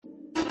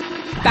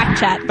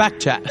Backchat.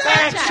 Backchat.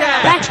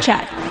 Backchat.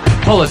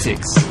 Backchat.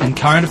 Politics and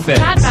current affairs.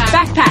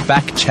 Backpack.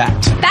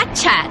 Backchat.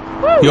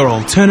 Backchat. Your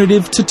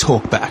alternative to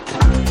talkback.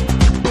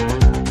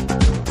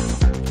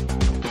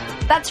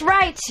 That's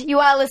right. You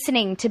are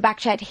listening to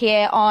Backchat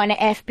here on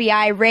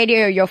FBI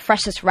Radio, your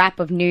freshest wrap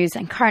of news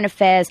and current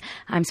affairs.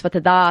 I'm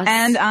Swatha Das.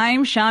 And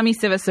I'm Shami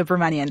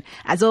Sivasubramanian.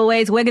 As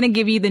always, we're going to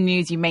give you the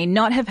news you may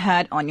not have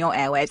heard on your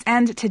airwaves.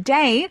 And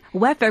today,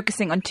 we're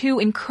focusing on two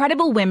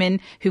incredible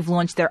women who've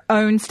launched their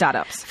own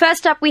startups.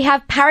 First up, we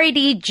have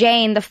Paridhi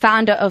Jain, the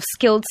founder of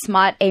Skilled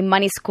Smart, a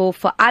money school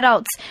for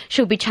adults.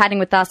 She'll be chatting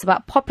with us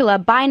about popular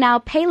buy now,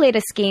 pay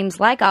later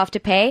schemes like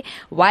Afterpay,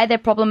 why they're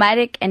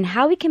problematic, and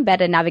how we can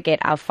better navigate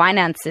our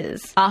finances.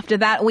 After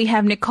that, we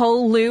have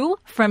Nicole Liu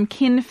from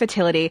Kin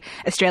Fertility,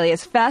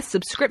 Australia's first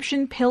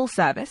subscription pill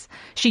service.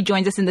 She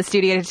joins us in the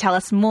studio to tell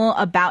us more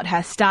about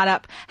her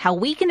startup, how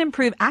we can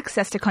improve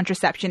access to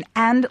contraception,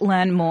 and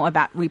learn more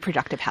about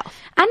reproductive health.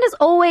 And as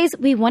always,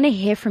 we want to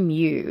hear from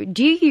you.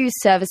 Do you use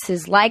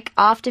services like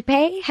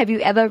Afterpay? Have you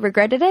ever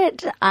regretted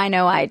it? I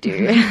know I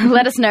do.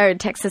 Let us know.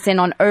 Text us in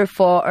on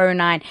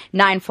 0409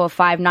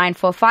 945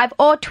 945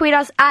 or tweet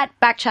us at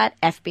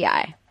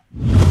BackchatFBI.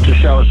 To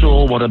show us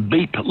all what a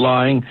beep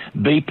lying,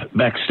 beep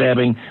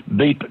backstabbing,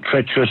 beep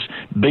treacherous,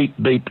 beep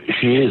beep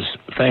she is.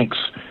 Thanks,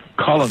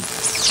 Colin.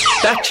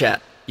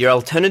 Backchat, your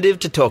alternative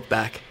to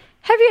talkback.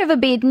 Have you ever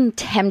been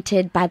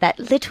tempted by that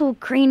little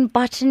green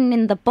button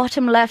in the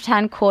bottom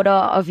left-hand corner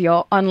of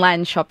your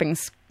online shopping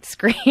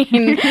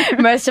screen?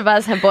 Most of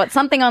us have bought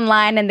something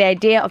online, and the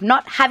idea of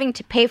not having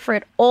to pay for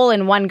it all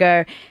in one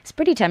go is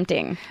pretty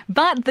tempting.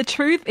 But the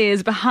truth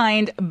is,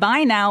 behind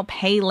buy now,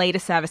 pay later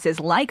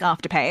services like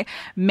Afterpay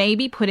may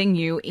be putting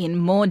you in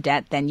more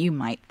debt than you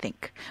might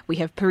think. We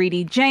have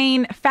Paridhi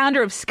Jain,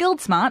 founder of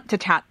Skilled Smart, to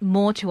chat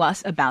more to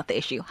us about the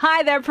issue.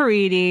 Hi there,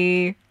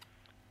 Paridhi.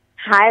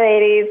 Hi,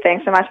 ladies.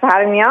 Thanks so much for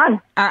having me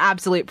on. Our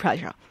absolute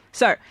pleasure.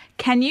 So,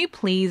 can you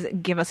please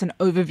give us an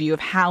overview of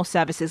how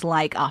services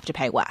like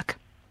Afterpay work?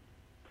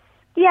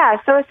 Yeah,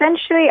 so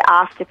essentially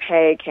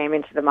Afterpay came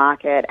into the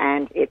market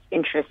and it's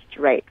interest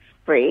rate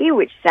free,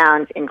 which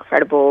sounds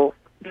incredible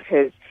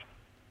because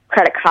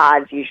credit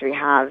cards usually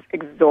have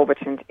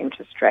exorbitant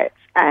interest rates.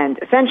 And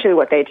essentially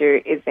what they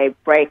do is they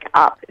break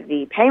up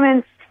the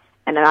payments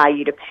and allow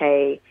you to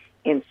pay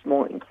in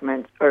small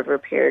increments over a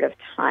period of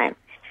time.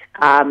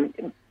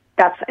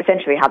 That's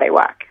essentially how they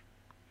work.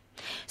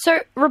 So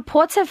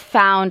reports have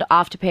found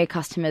Afterpay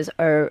customers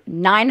owe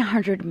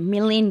 $900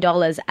 million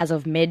as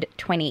of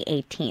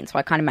mid-2018. So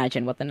I can't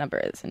imagine what the number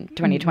is in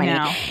 2020.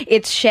 No.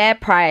 Its share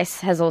price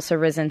has also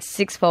risen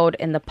sixfold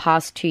in the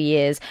past 2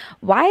 years.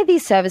 Why are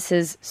these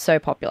services so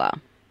popular?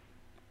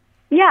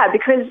 Yeah,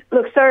 because,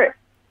 look, so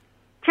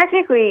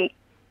technically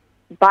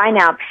buy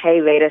now,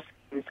 pay later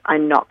schemes are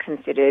not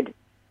considered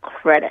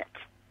credit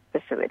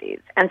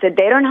facilities. And so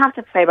they don't have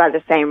to play by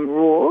the same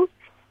rules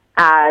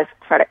as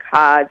credit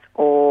cards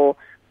or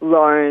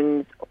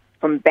loans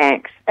from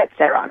banks,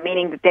 etc.,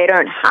 meaning that they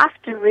don't have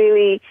to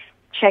really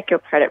check your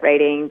credit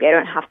rating. They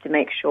don't have to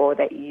make sure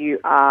that you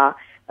are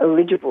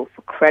eligible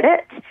for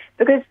credit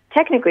because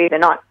technically they're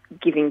not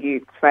giving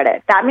you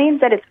credit. That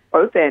means that it's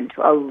open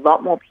to a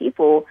lot more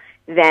people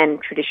than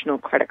traditional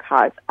credit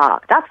cards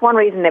are. That's one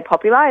reason they're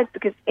popular is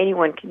because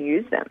anyone can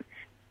use them,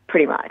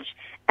 pretty much.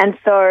 And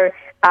so,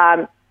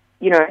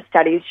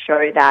 studies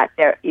show that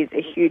there is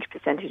a huge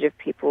percentage of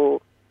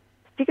people,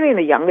 particularly in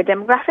the younger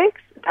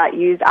demographics, that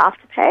use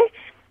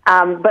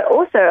Afterpay, but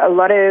also a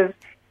lot of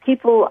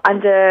people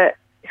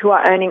who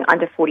are earning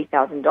under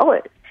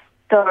 $40,000.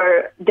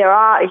 So there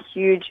are a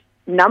huge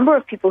number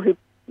of people who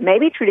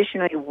maybe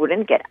traditionally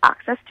wouldn't get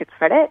access to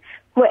credit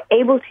who are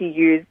able to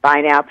use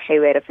buy now, pay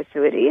later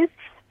facilities,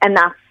 and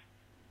that's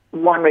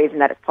one reason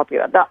that it's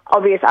popular. The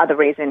obvious other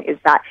reason is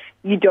that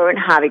you don't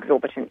have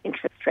exorbitant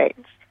interest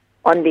rates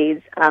on these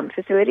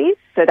facilities,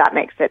 so that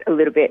makes it a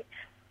little bit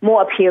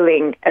more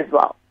appealing as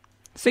well.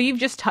 So you've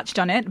just touched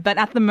on it, but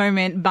at the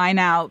moment, buy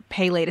now,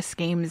 pay later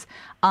schemes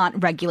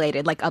aren't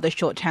regulated like other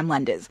short-term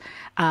lenders.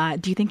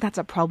 Do you think that's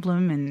a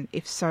problem? And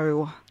if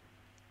so...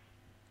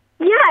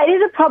 Yeah, it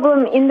is a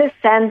problem in the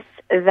sense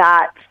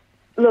that,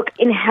 look,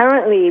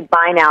 inherently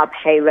buy now,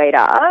 pay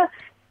later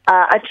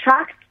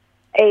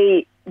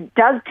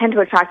does tend to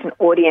attract an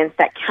audience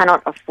that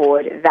cannot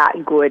afford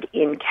that good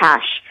in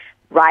cash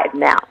right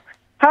now.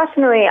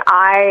 Personally,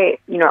 I,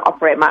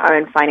 operate my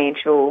own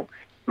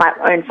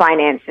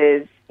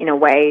finances in a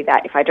way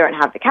that if I don't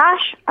have the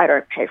cash, I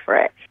don't pay for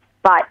it.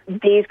 But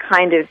these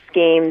kind of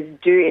schemes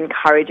do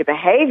encourage a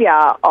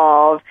behavior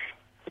of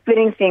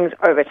splitting things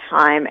over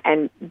time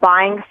and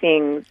buying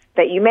things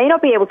that you may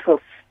not be able to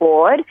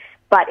afford,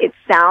 but it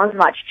sounds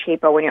much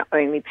cheaper when you're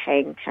only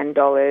paying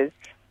 $10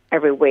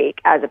 every week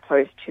as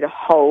opposed to the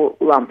whole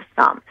lump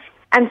sum.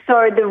 And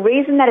so the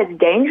reason that it's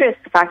dangerous,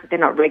 the fact that they're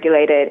not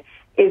regulated,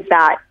 is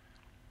that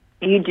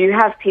you do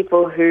have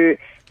people who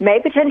may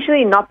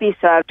potentially not be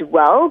served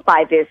well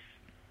by this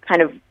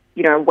kind of,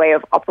 way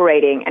of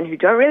operating and who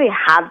don't really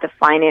have the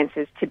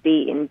finances to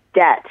be in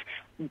debt,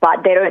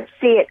 but they don't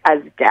see it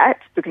as debt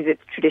because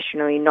it's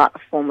traditionally not a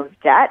form of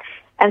debt.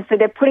 And so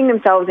they're putting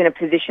themselves in a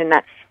position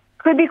that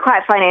could be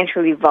quite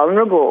financially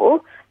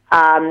vulnerable,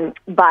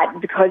 but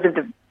because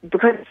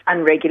it's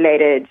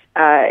unregulated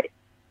and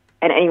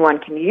anyone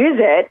can use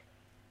it,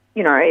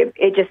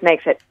 it just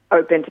makes it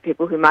open to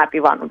people who might be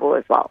vulnerable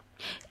as well.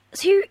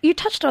 So you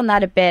touched on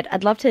that a bit.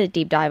 I'd love to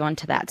deep dive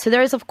onto that. So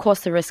there is, of course,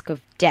 the risk of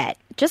debt.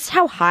 Just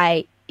how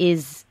high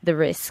is the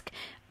risk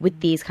with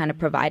these kind of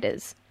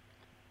providers?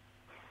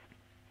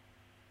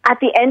 At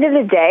the end of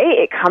the day,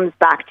 it comes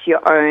back to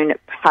your own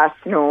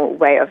personal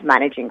way of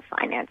managing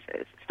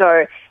finances.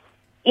 So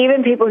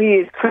even people who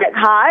use credit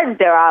cards,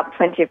 there are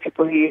plenty of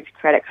people who use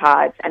credit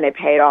cards and they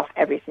pay it off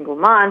every single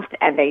month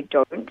and they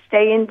don't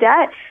stay in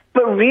debt.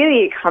 But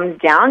really it comes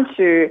down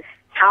to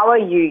how are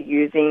you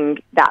using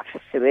that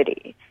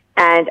facility?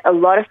 And a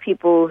lot of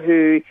people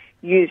who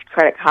use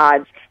credit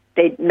cards,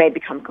 they may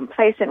become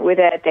complacent with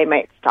it. They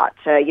may start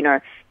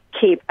to,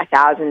 keep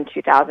 $1,000,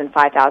 $2,000,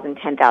 $5,000,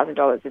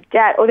 $10,000 of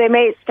debt, or they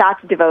may start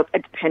to develop a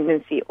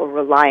dependency or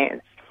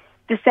reliance.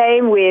 The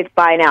same with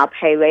buy now,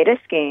 pay later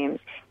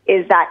schemes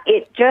is that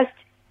it just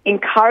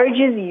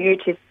encourages you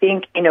to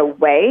think in a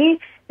way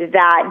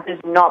that does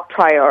not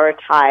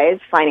prioritize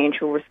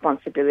financial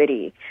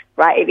responsibility,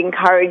 right? It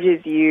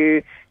encourages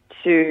you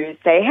to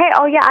say, hey,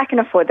 oh yeah, I can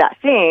afford that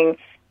thing.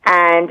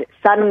 And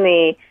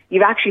suddenly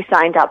you've actually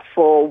signed up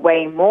for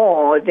way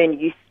more than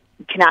you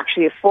can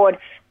actually afford,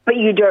 but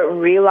you don't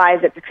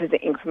realize it because the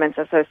increments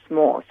are so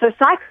small. So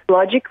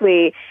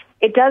psychologically,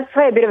 it does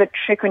play a bit of a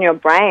trick on your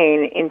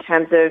brain in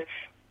terms of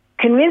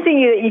convincing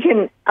you that you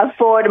can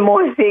afford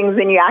more things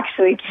than you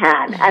actually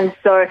can. And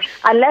so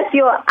unless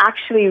you're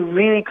actually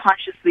really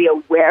consciously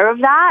aware of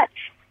that,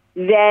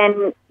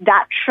 then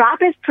that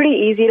trap is pretty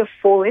easy to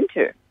fall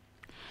into.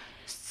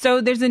 So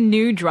there's a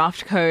new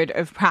draft code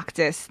of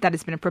practice that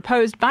has been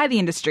proposed by the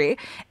industry.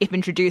 If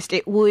introduced,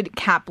 it would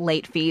cap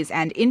late fees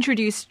and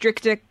introduce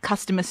stricter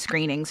customer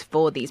screenings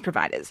for these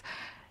providers.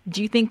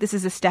 Do you think this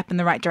is a step in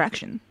the right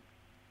direction?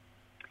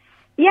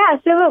 Yeah,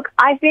 so look,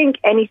 I think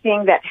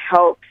anything that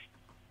helps,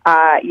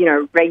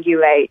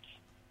 regulate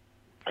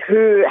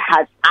who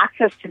has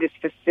access to this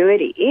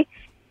facility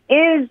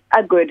is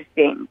a good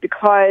thing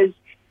because,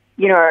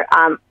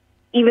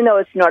 even though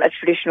it's not a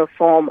traditional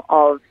form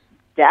of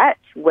debt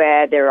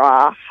where there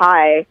are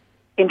high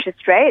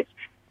interest rates,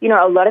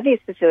 a lot of these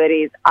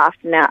facilities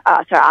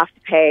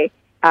Afterpay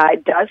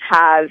does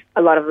have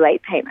a lot of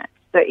late payments.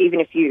 So even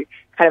if you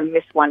kind of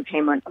miss one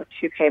payment or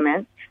two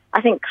payments,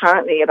 I think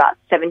currently about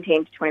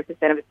 17 to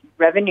 20% of its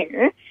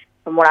revenue,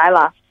 from what I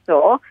last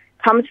saw,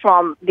 comes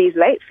from these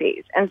late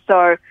fees. And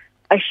so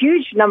a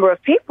huge number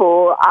of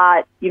people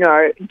are,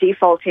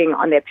 defaulting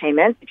on their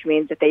payments, which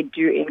means that they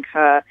do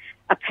incur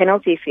a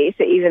penalty fee.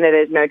 So even though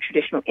there's no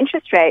traditional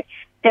interest rate,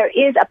 there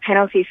is a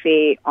penalty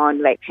fee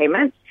on late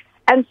payments.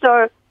 And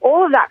so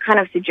all of that kind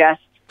of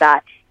suggests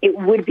that it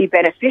would be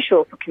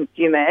beneficial for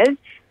consumers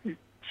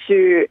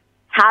to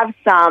have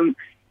some,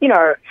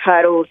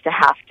 hurdles to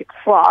have to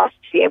cross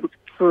to be able to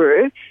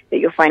prove that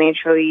you're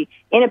financially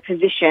in a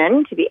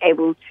position to be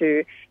able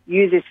to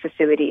use this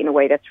facility in a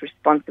way that's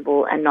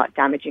responsible and not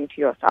damaging to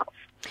yourself.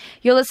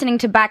 You're listening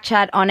to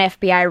Backchat on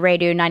FBI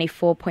Radio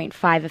 94.5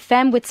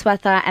 FM with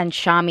Swetha and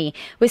Shami.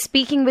 We're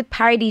speaking with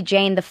Paridhi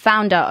Jain, the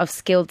founder of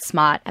Skilled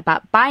Smart,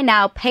 about buy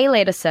now, pay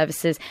later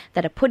services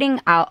that are putting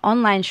our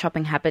online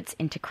shopping habits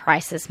into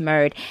crisis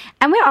mode.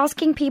 And we're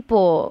asking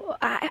people,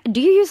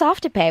 do you use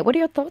Afterpay? What are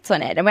your thoughts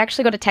on it? And we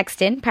actually got a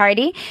text in,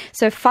 Paridhi.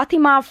 So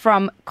Fatima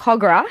from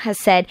Kogra has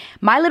said,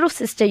 my little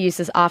sister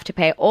uses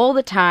Afterpay all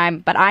the time,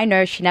 but I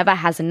know she never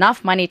has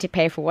enough money to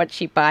pay for what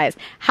she buys.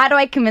 How do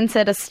I convince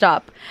her to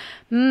stop?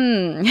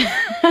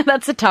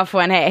 That's a tough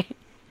one, hey?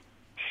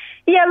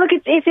 Yeah, look,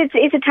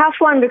 it's a tough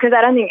one because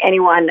I don't think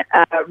anyone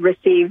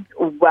received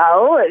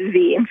well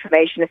the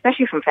information,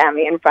 especially from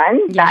family and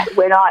friends, that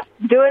we're not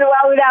doing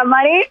well with our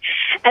money.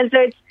 And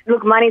so,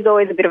 money's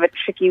always a bit of a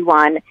tricky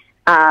one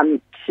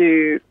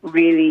to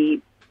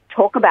really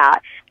talk about.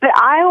 But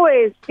I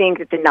always think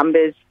that the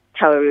numbers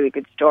tell a really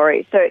good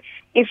story. So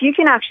if you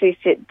can actually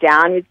sit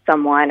down with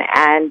someone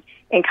and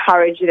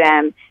encourage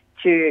them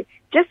to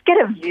just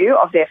get a view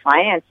of their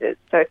finances.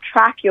 So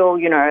track your,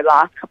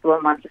 last couple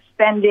of months of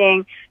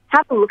spending,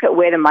 have a look at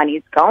where the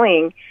money's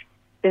going.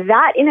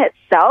 That in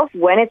itself,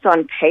 when it's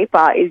on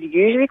paper, is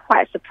usually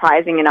quite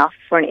surprising enough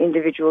for an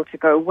individual to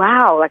go,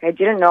 wow, I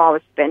didn't know I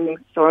was spending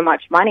so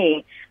much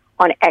money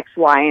on X,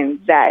 Y, and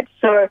Z.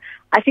 So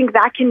I think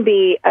that can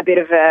be a bit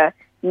of a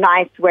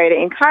nice way to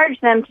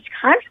encourage them to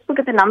kind of just look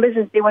at the numbers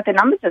and see what the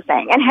numbers are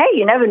saying. And hey,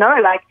 you never know,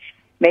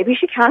 maybe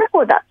she can't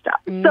afford that stuff.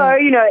 So,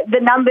 the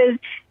numbers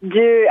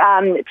do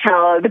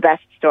tell the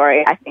best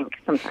story, I think,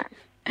 sometimes.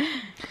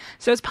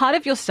 So as part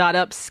of your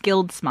startup,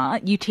 Skilled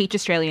Smart, you teach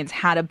Australians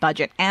how to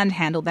budget and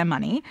handle their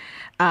money.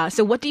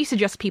 So what do you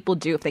suggest people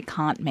do if they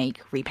can't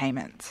make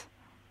repayments?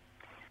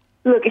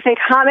 Look, if they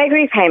can't make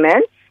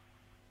repayments,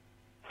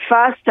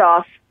 first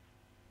off,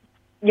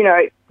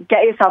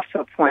 get yourself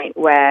to a point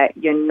where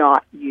you're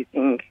not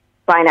using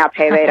buy now,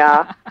 pay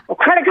later or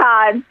credit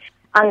cards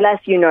unless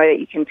you know that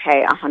you can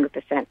pay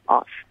 100%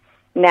 off.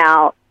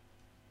 Now,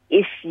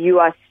 if you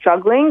are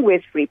struggling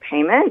with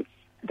repayments,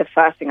 the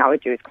first thing I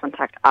would do is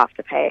contact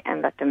Afterpay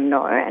and let them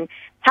know and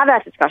have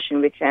that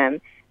discussion with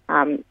them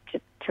to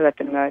let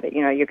them know that,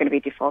 you know, you're going to be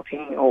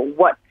defaulting or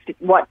what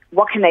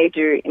can they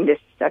do in this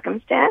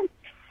circumstance.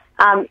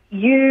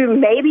 You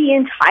may be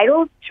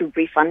entitled to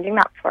refunding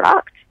that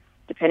product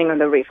depending on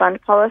the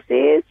refund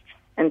policies.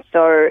 And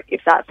so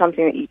if that's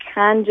something that you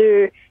can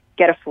do,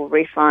 get a full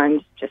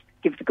refund, just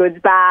give the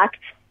goods back,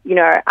 you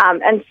know.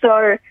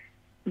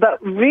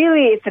 But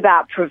really it's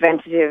about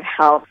preventative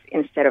health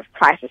instead of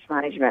crisis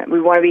management.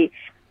 We want to be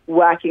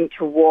working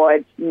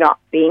towards not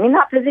being in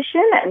that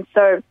position. And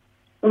so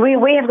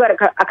we have got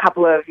a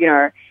couple of, you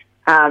know,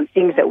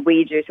 things that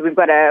we do. So we've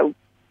got a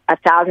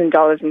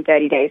 $1,000 in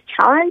 30 days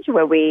challenge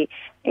where we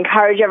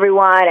encourage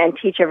everyone and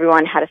teach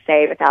everyone how to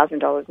save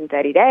 $1,000 in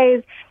 30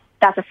 days.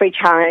 That's a free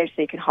challenge,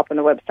 so you can hop on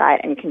the website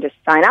and you can just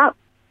sign up.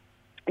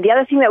 The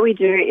other thing that we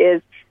do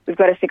is we've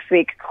got a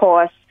 6-week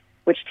course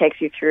which takes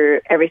you through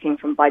everything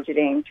from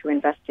budgeting to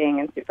investing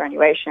and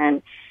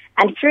superannuation.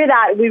 And through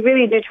that, we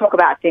really do talk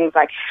about things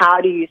like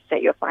how do you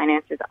set your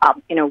finances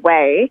up in a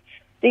way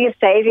that you're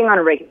saving on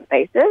a regular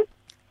basis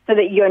so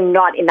that you're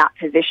not in that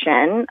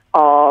position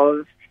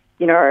of,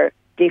 you know,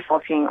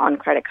 defaulting on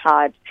credit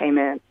cards,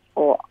 payments,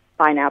 or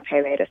buy now,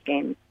 pay later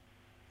schemes.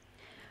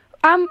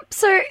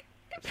 So,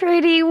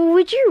 Paridhi,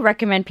 would you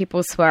recommend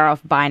people swear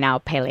off buy now,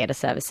 pay later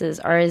services,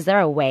 or is there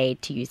a way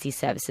to use these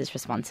services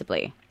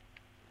responsibly?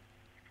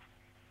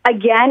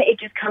 Again, it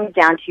just comes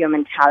down to your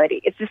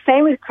mentality. It's the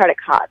same with credit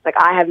cards. Like,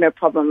 I have no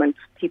problem when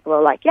people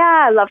are like,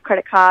 yeah, I love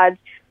credit cards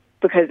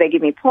because they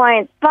give me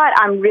points, but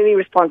I'm really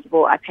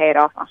responsible. I pay it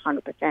off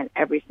 100%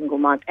 every single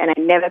month, and I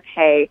never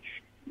pay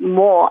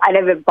more. I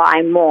never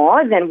buy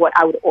more than what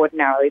I would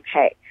ordinarily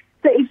pay.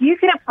 So if you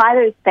can apply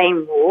those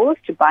same rules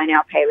to buy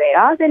now, pay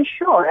later, then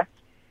sure, that's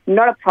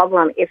not a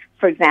problem if,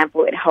 for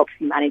example, it helps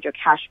you manage your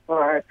cash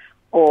flow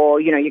or,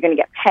 you know, you're going to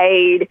get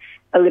paid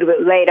a little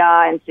bit later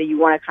and so you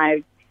want to kind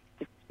of,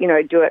 you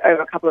know, do it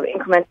over a couple of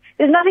increments.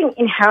 There's nothing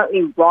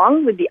inherently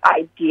wrong with the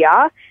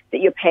idea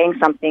that you're paying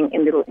something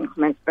in little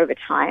increments over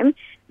time,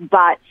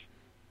 but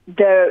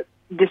the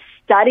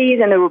studies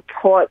and the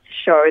reports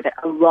show that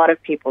a lot of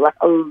people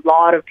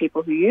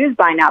who use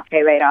buy now,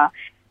 pay later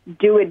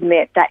do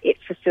admit that it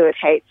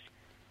facilitates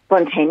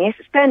spontaneous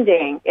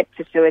spending. It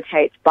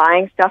facilitates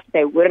buying stuff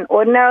they wouldn't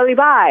ordinarily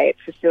buy. It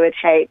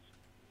facilitates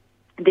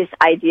this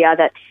idea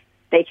that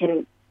they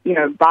can, you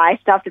know, buy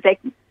stuff that they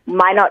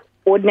might not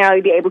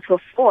ordinarily be able to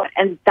afford.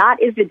 And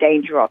that is the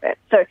danger of it.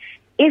 So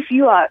if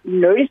you are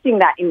noticing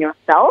that in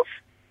yourself,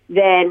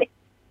 then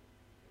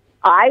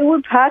I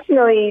would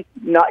personally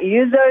not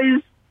use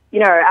those, you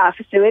know,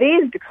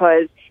 facilities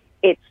because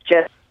it's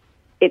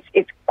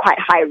quite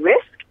high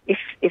risk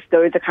if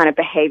those are kind of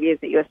behaviors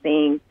that you're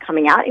seeing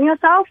coming out in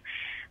yourself.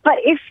 But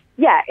it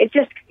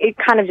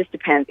kind of just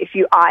depends. If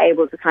you are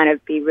able to kind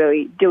of be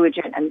really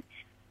diligent and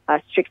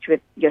strict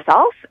with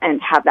yourself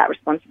and have that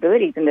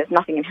responsibility, then there's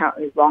nothing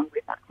inherently wrong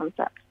with that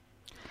concept.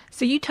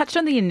 So you touched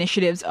on the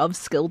initiatives of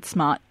Skilled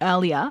Smart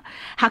earlier.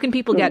 How can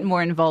people get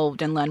more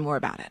involved and learn more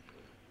about it?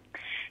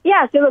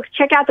 Yeah, so look,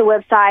 check out the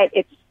website.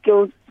 It's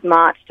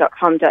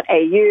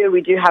skilledsmart.com.au.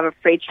 We do have a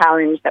free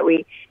challenge that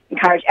we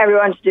encourage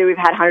everyone to do. We've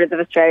had hundreds of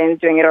Australians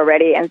doing it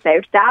already and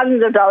saved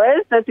thousands of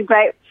dollars. So it's a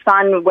great,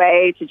 fun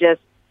way to just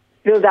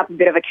build up a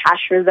bit of a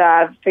cash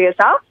reserve for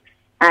yourself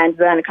and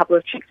learn a couple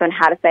of tricks on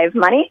how to save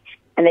money.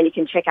 And then you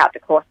can check out the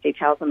course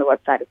details on the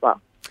website as well.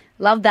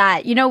 Love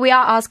that. You know, we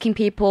are asking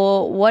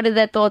people, what are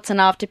their thoughts on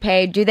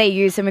Afterpay? Do they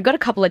use them? We've got a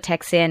couple of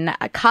texts in.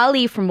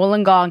 Carly from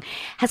Wollongong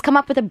has come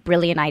up with a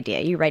brilliant idea.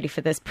 You ready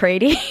for this,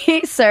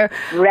 Paridhi? So,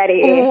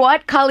 ready.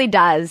 What Carly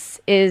does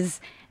is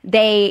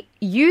they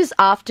use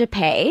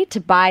Afterpay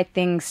to buy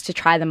things to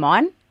try them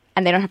on,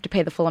 and they don't have to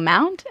pay the full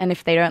amount. And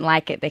if they don't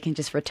like it, they can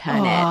just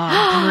return it.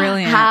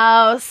 Brilliant.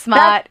 How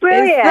smart is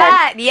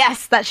that?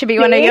 Yes, that should be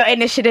one of your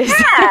initiatives.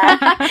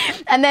 Yeah.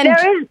 And then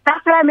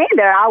that's what I mean.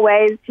 There are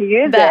ways to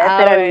use it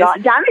that are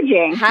not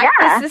damaging. Hack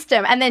the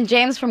system. And then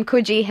James from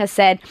Coogee has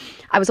said,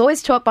 I was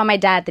always taught by my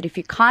dad that if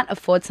you can't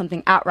afford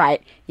something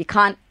outright, you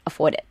can't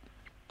afford it.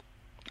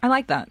 I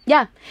like that.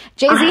 Yeah.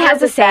 Jay-Z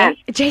has a saying.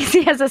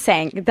 Jay-Z has a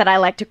saying that I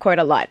like to quote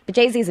a lot. But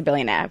Jay-Z is a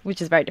billionaire,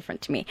 which is very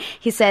different to me.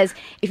 He says,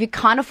 if you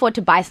can't afford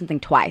to buy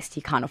something twice,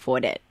 you can't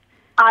afford it.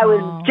 I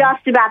was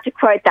just about to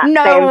quote that.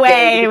 No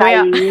way.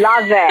 I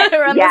love it.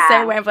 We're on the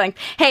same wavelength.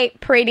 Hey,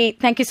 Paridhi,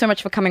 thank you so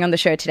much for coming on the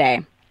show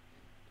today.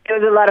 It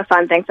was a lot of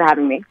fun. Thanks for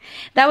having me.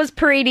 That was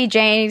Paridhi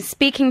Jain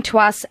speaking to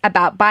us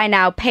about buy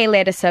now, pay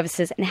later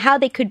services and how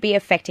they could be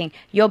affecting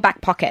your back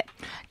pocket.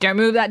 Don't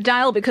move that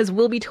dial because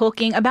we'll be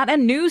talking about a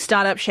new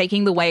startup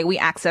shaking the way we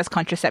access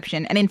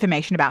contraception and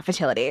information about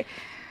fertility.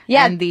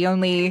 Yeah. And the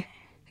only...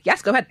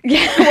 Yes, go ahead.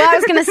 Well, I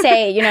was going to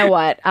say, you know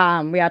what?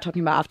 We are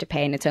talking about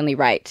Afterpay and it's only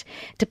right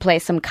to play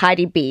some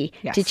Cardi B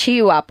to cheer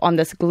you up on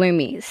this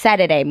gloomy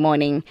Saturday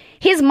morning.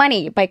 Here's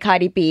Money by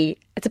Cardi B.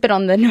 It's a bit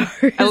on the nose.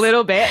 A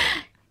little bit.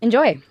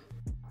 Enjoy.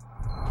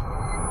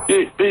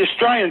 The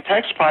Australian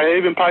taxpayer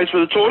even pays for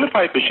the toilet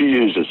paper she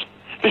uses.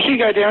 Does she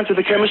go down to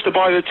the chemist to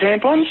buy the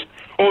tampons?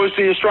 or is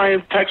the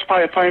Australian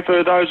taxpayer paying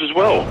for those as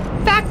well?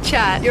 Fact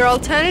Chat, your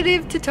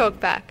alternative to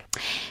Talkback.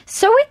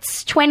 So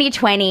it's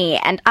 2020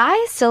 and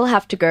I still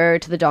have to go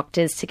to the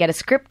doctors to get a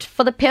script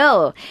for the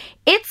pill.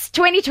 It's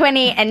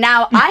 2020 and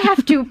now I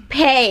have to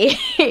pay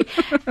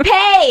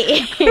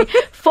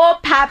for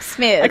Pap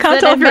Smears. I can't that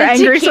tell are if you're meant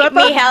angry, to keep Swetha.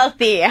 me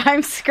healthy.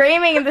 I'm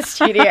screaming in the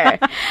studio.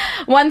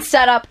 One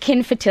startup,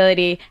 Kin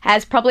Fertility,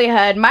 has probably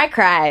heard my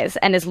cries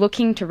and is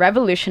looking to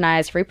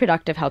revolutionise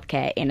reproductive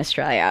healthcare in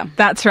Australia.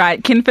 That's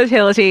right. Kin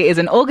Fertility is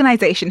an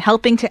organisation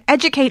helping to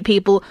educate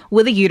people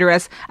with a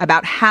uterus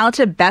about how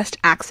to best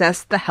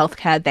access the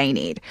healthcare they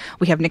need.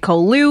 We have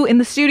Nicole Liu in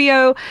the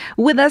studio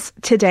with us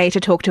today to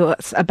talk to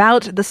us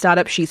about the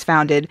startup she's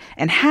founded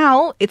and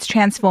how it's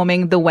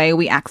transforming the way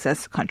we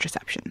access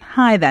contraception.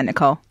 Hi there,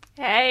 Nicole.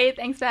 Hey,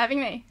 thanks for having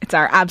me. It's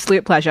our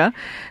absolute pleasure.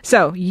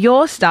 So,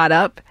 your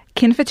startup,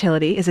 Kin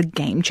Fertility, is a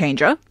game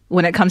changer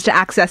when it comes to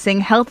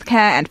accessing healthcare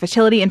and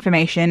fertility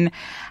information.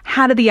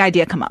 How did the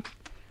idea come up?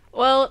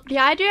 Well, the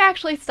idea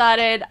actually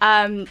started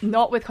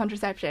not with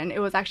contraception. It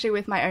was actually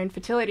with my own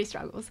fertility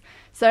struggles.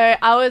 So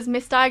I was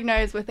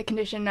misdiagnosed with a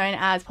condition known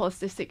as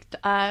polycystic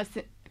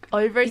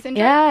ovary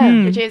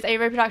syndrome, which is a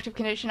reproductive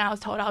condition. I was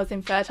told I was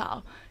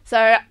infertile.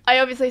 So I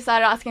obviously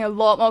started asking a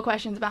lot more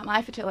questions about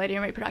my fertility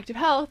and reproductive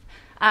health.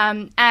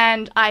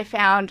 And I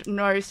found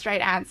no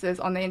straight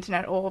answers on the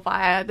internet or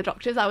via the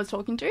doctors I was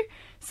talking to.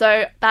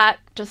 So that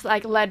just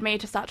led me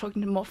to start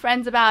talking to more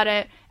friends about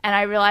it. And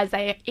I realized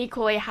they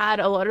equally had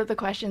a lot of the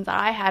questions that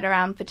I had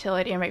around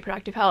fertility and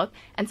reproductive health.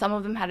 And some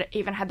of them had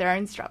their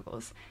own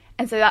struggles.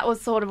 And so that was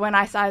sort of when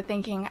I started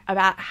thinking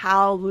about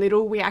how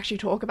little we actually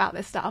talk about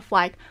this stuff.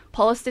 Like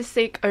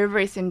polycystic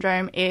ovary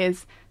syndrome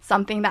is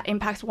something that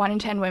impacts 1 in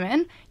 10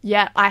 women,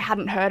 yet I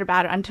hadn't heard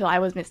about it until I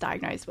was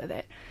misdiagnosed with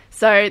it.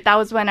 So that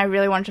was when I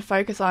really wanted to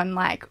focus on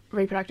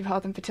reproductive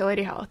health and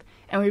fertility health.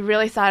 And we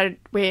really started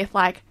with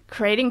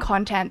creating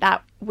content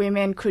that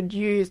women could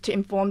use to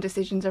inform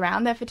decisions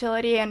around their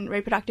fertility and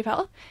reproductive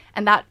health.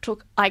 And that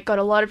got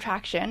a lot of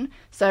traction.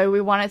 So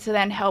we wanted to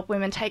then help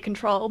women take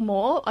control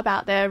more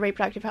about their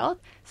reproductive health.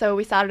 So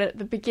we started at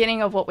the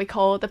beginning of what we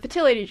call the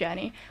fertility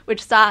journey,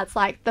 which starts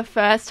the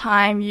first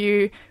time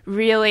you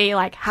really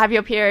have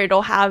your period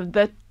or have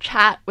the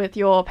chat with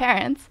your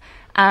parents.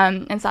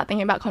 And start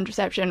thinking about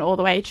contraception all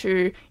the way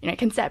to,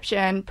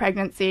 conception,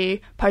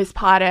 pregnancy,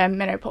 postpartum,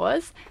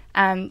 menopause.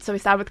 So we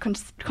started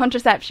with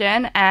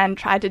contraception and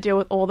tried to deal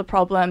with all the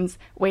problems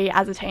we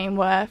as a team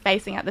were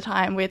facing at the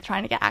time with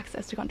trying to get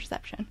access to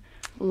contraception.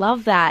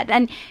 Love that.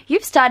 And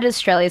you've started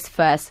Australia's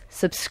first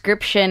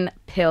subscription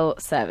pill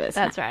service.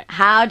 That's right.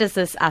 How does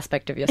this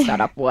aspect of your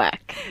startup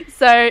work?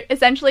 So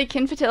essentially,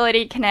 Kin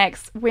Fertility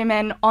connects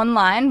women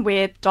online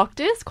with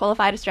doctors,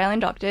 qualified Australian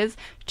doctors,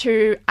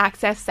 to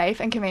access safe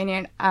and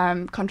convenient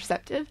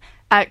contraceptive.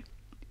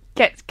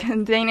 Get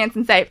convenience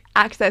and safe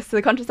access to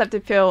the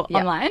contraceptive pill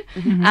online.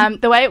 Mm-hmm.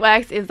 The way it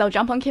works is they'll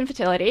jump on Kin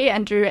Fertility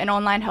and do an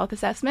online health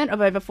assessment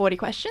of over 40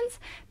 questions.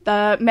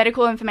 The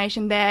medical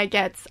information there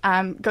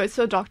goes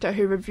to a doctor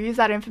who reviews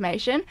that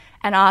information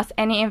and asks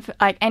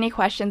any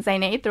questions they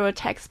need through a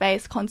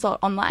text-based consult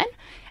online.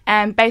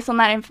 And based on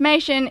that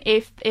information,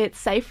 if it's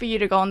safe for you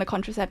to go on the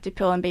contraceptive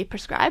pill and be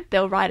prescribed,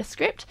 they'll write a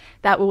script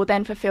that will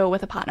then fulfill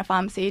with a partner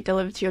pharmacy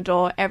delivered to your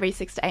door every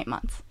 6 to 8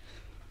 months.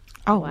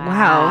 Oh,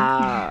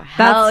 wow.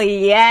 Hell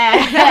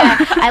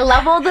yeah. I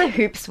love all the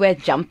hoops we're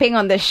jumping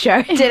on the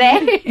show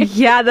today.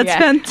 Yeah, that's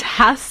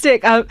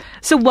fantastic.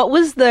 So what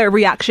was the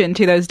reaction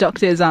to those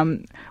doctors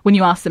when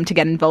you asked them to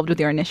get involved with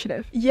your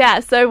initiative?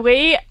 Yeah, so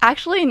we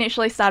actually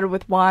initially started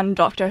with one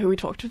doctor who we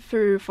talked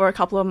to for a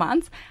couple of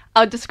months.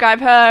 I'll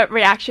describe her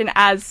reaction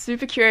as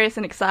super curious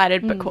and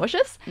excited but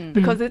cautious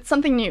because it's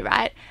something new,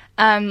 right?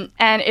 And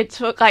it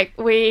took,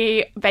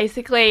 we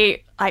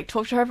basically,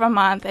 talked to her for a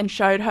month and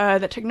showed her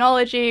the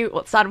technology. Well,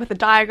 it started with a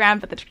diagram,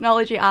 but the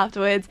technology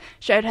afterwards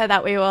showed her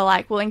that we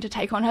were, willing to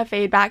take on her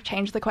feedback,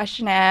 change the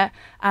questionnaire,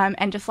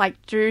 and just,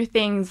 do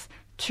things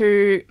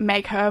to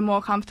make her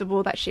more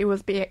comfortable that she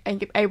was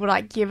able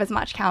to give as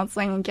much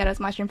counselling and get as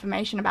much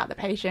information about the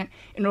patient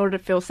in order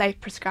to feel safe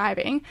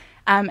prescribing.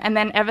 And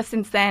then ever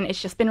since then, it's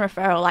just been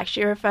referral.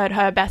 She referred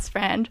her best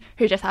friend,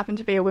 who just happened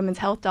to be a women's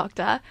health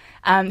doctor,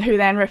 who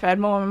then referred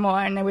more and more.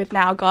 And we've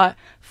now got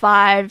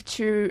 5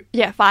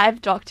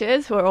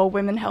 doctors who are all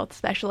women health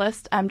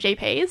specialists,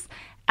 GPs,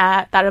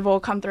 that have all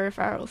come through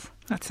referrals.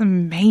 That's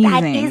amazing.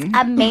 That is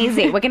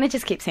amazing. We're going to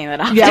just keep saying that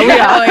after. Yeah,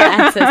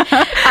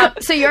 we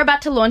are. So you're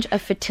about to launch a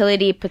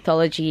fertility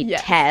pathology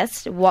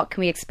test. What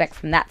can we expect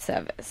from that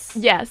service?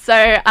 Yeah, so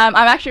I'm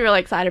actually really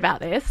excited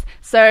about this.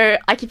 So,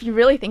 if you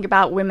really think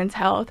about women's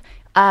health,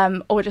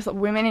 or just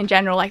women in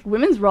general,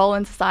 women's role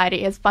in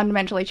society has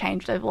fundamentally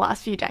changed over the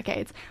last few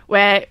decades.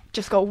 We're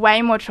just got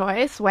way more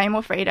choice, way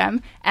more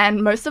freedom,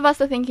 and most of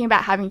us are thinking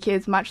about having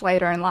kids much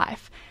later in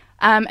life.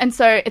 And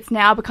so it's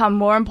now become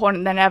more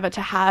important than ever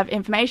to have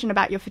information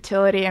about your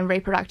fertility and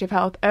reproductive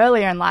health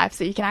earlier in life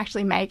so you can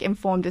actually make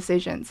informed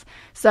decisions.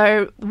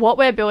 So what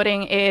we're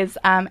building is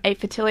a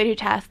fertility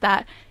test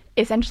that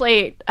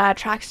essentially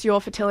tracks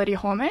your fertility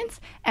hormones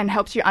and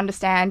helps you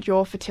understand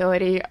your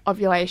fertility,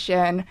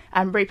 ovulation,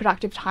 and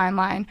reproductive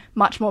timeline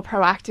much more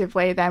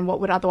proactively than what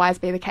would otherwise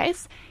be the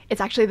case. It's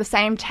actually the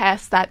same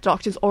test that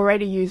doctors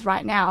already use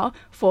right now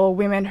for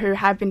women who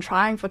have been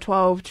trying for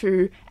 12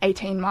 to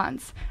 18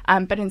 months.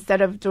 But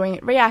instead of doing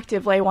it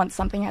reactively once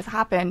something has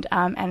happened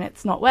and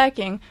it's not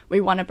working,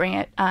 we want to bring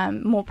it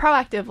more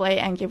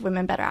proactively and give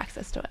women better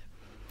access to it.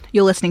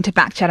 You're listening to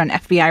Backchat on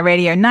FBI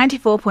Radio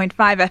 94.5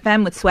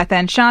 FM with Swetha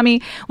and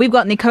Shami. We've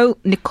got Nicole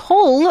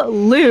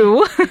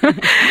Liu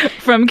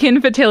from Kin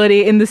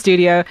Fertility in the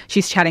studio.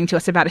 She's chatting to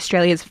us about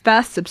Australia's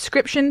first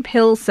subscription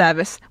pill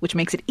service, which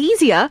makes it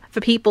easier for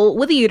people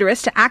with a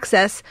uterus to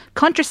access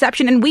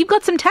contraception. And we've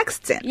got some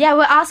texts in. Yeah,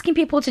 we're asking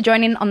people to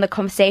join in on the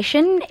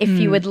conversation. If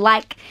you would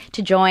like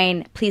to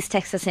join, please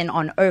text us in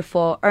on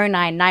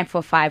 0409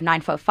 945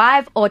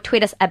 945 or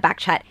tweet us at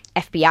Backchat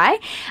FBI.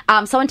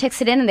 Someone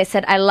texted in and they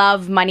said, I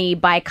love Money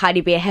by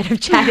Cardi B ahead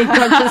of chatting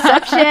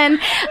contraception.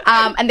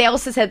 And they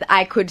also said that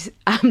I could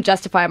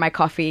justify my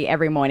coffee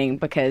every morning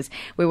because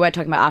we were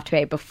talking about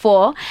Afterpay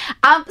before.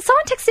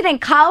 Someone texted in,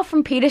 Carl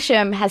from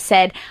Petersham has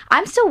said,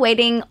 I'm still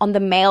waiting on the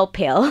male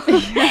pill.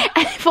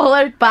 And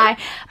followed by,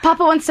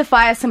 Papa wants to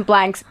fire some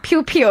blanks.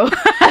 Pew pew.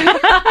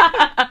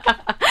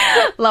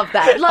 Love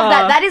that.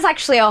 That is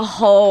actually a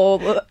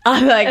whole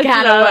other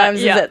can of worms,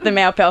 is it, the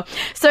male pill.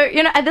 So,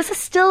 this is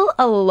still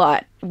a lot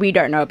we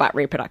don't know about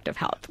reproductive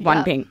health,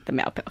 one being the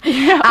male pill.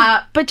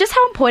 But just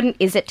how important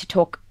is it to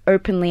talk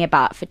openly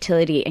about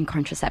fertility and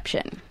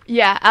contraception?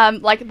 Yeah,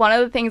 one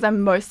of the things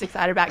I'm most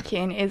excited about,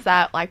 Kin, is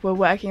that we're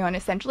working on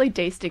essentially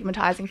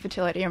destigmatizing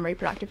fertility and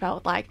reproductive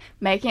health,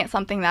 making it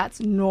something that's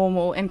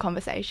normal in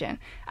conversation.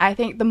 I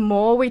think the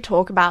more we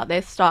talk about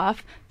this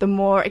stuff, the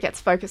more it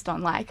gets focused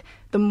on,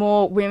 the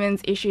more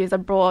women's issues are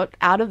brought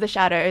out of the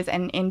shadows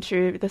and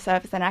into the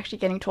surface and actually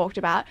getting talked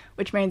about,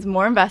 which means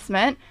more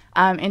investment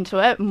into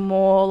it,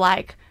 more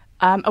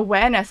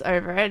awareness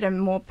over it,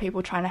 and more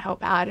people trying to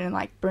help out and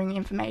bring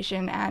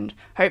information and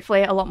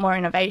hopefully a lot more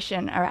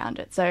innovation around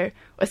it. So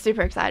we're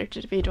super excited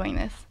to be doing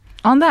this.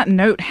 On that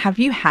note, have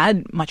you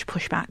had much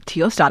pushback to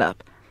your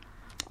startup?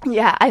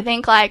 Yeah, I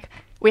think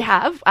we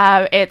have.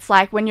 It's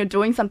when you're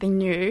doing something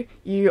new,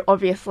 you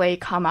obviously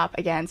come up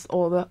against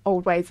all the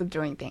old ways of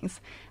doing things.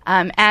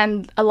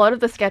 And a lot of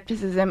the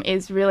skepticism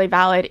is really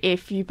valid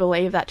if you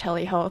believe that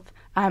telehealth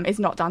is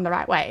not done the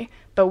right way.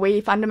 But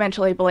we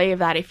fundamentally believe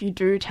that if you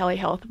do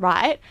telehealth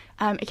right,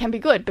 it can be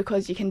good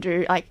because you can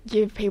do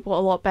give people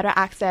a lot better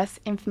access,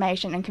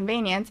 information and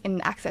convenience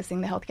in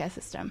accessing the healthcare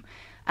system.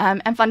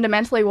 And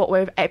fundamentally what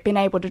we've been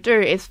able to do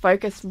is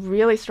focus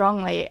really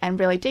strongly and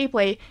really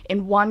deeply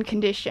in one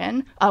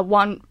condition,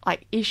 one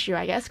issue,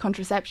 I guess,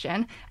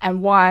 contraception,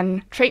 and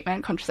one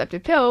treatment,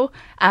 contraceptive pill,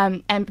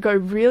 and go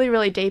really,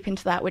 really deep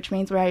into that, which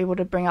means we're able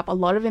to bring up a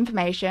lot of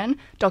information.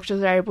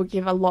 Doctors are able to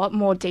give a lot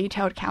more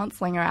detailed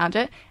counselling around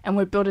it, and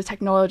we've built a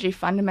technology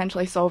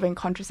fundamentally solving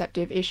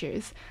contraceptive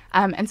issues.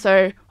 And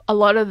so a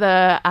lot of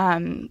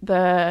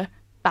the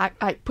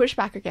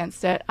pushback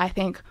against it, I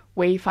think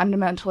we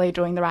fundamentally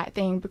doing the right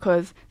thing,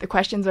 because the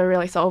questions we're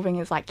really solving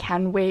is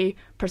can we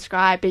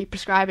be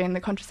prescribing the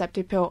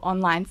contraceptive pill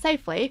online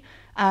safely?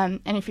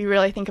 And if you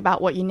really think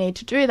about what you need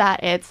to do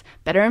that, it's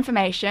better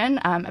information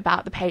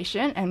about the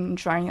patient and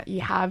ensuring that you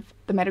have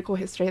the medical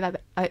history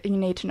that you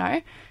need to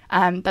know,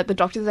 that the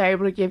doctors are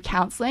able to give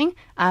counselling,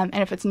 and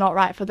if it's not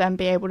right for them,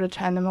 be able to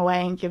turn them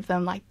away and give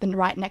them the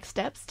right next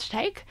steps to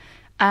take.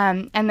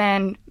 And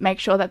then make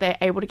sure that they're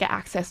able to get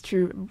access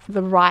to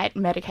the right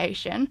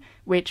medication,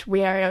 which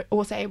we are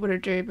also able to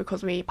do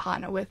because we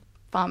partner with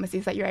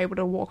pharmacies that you're able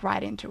to walk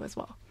right into as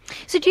well.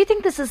 So do you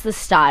think this is the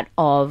start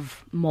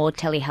of more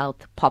telehealth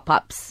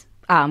pop-ups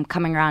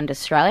coming around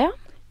Australia?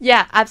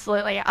 Yeah,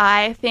 absolutely.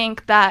 I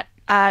think that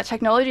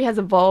technology has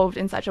evolved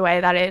in such a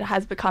way that it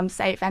has become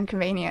safe and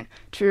convenient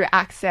to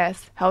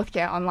access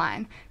healthcare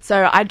online.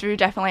 So I do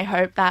definitely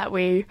hope that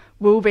we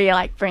will be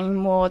bringing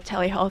more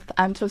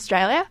telehealth to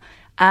Australia.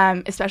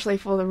 Especially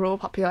for the rural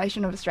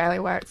population of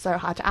Australia where it's so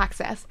hard to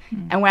access.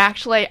 And we're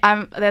actually,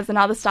 there's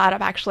another startup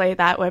actually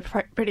that we're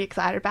pretty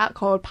excited about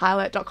called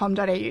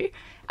pilot.com.au.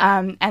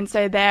 And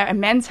so they're a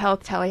men's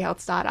health telehealth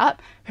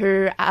startup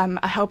who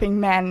are helping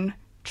men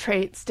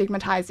treat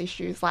stigmatized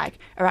issues like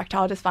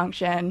erectile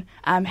dysfunction,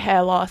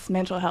 hair loss,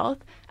 mental health.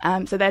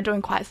 So they're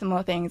doing quite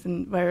similar things,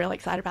 and we're really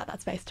excited about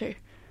that space too.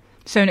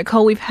 So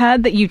Nicole, we've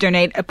heard that you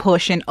donate a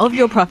portion of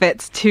your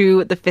profits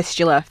to the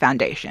Fistula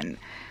Foundation.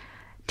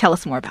 Tell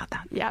us more about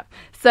that. Yeah.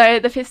 So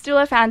the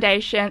Fistula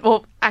Foundation,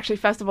 well, actually,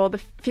 first of all, the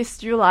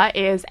fistula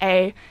is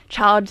a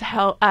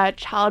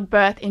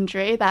childbirth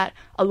injury that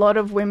a lot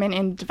of women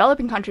in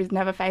developing countries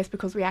never face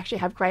because we actually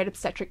have great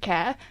obstetric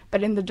care.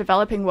 But in the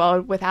developing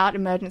world, without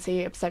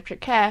emergency obstetric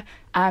care,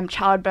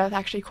 childbirth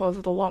actually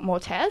causes a lot more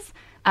tears.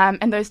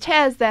 And those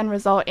tears then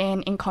result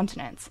in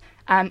incontinence.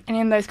 And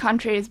in those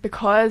countries,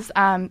 because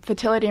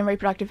fertility and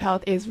reproductive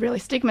health is really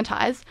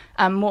stigmatized,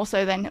 more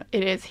so than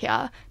it is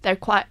here, they're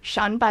quite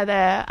shunned by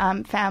their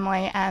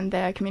family and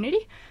their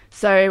community.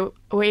 So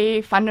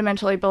we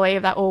fundamentally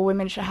believe that all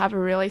women should have a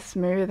really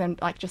smooth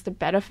and like just a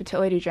better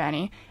fertility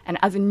journey. And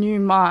as a new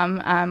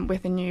mum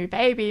with a new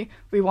baby,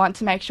 we want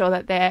to make sure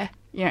that they're,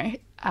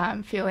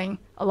 feeling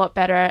a lot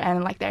better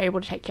and like they're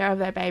able to take care of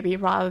their baby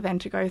rather than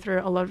to go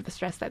through a lot of the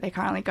stress that they're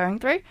currently going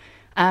through.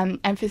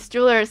 And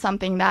fistula is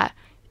something that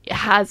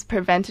has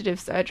preventative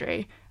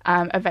surgery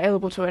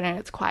available to it, and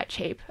it's quite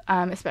cheap,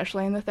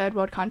 especially in the third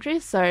world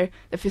countries. So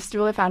the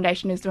Fistula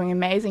Foundation is doing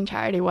amazing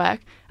charity work,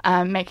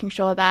 making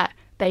sure that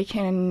they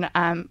can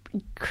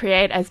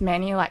create as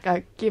many,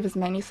 give as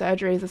many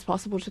surgeries as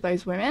possible to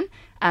those women,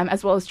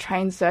 as well as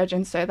train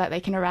surgeons so that they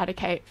can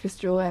eradicate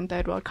fistula in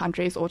third world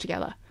countries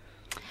altogether.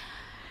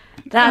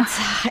 That's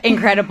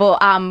incredible.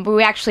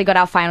 We actually got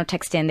our final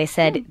text in. They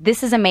said,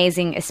 this is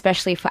amazing,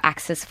 especially for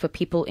access for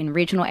people in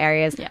regional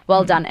areas. Yeah.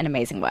 Well done and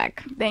amazing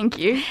work. Thank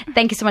you.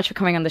 Thank you so much for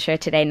coming on the show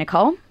today,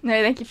 Nicole.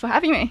 No, thank you for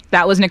having me.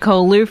 That was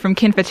Nicole Liu from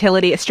Kin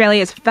Fertility,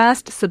 Australia's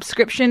first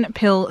subscription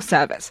pill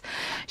service.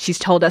 She's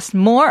told us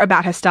more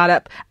about her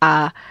startup,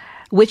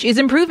 which is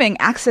improving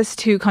access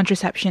to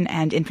contraception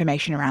and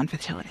information around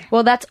fertility.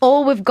 Well, that's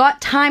all we've got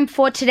time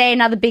for today.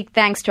 Another big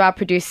thanks to our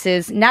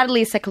producers,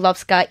 Natalie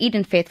Sekulovska,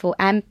 Eden Faithful,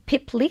 and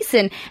Pip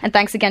Leeson. And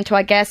thanks again to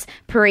our guests,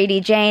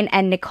 Paridhi Jain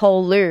and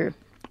Nicole Liu.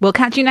 We'll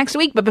catch you next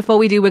week, but before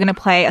we do, we're going to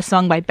play a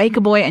song by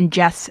Baker Boy and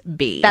Jess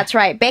B. That's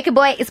right. Baker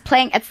Boy is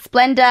playing at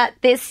Splendor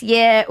this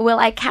year. Will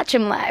I catch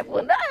him live?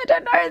 Well, no, I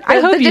don't know. I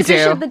hope you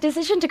do. The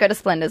decision to go to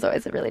Splendor is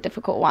always a really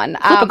difficult one.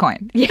 Flip a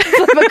coin. Yeah,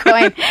 flip a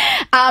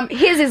coin.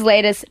 Here's his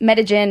latest,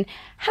 Medellin.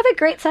 Have a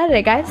great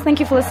Saturday, guys. Thank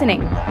you for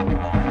listening.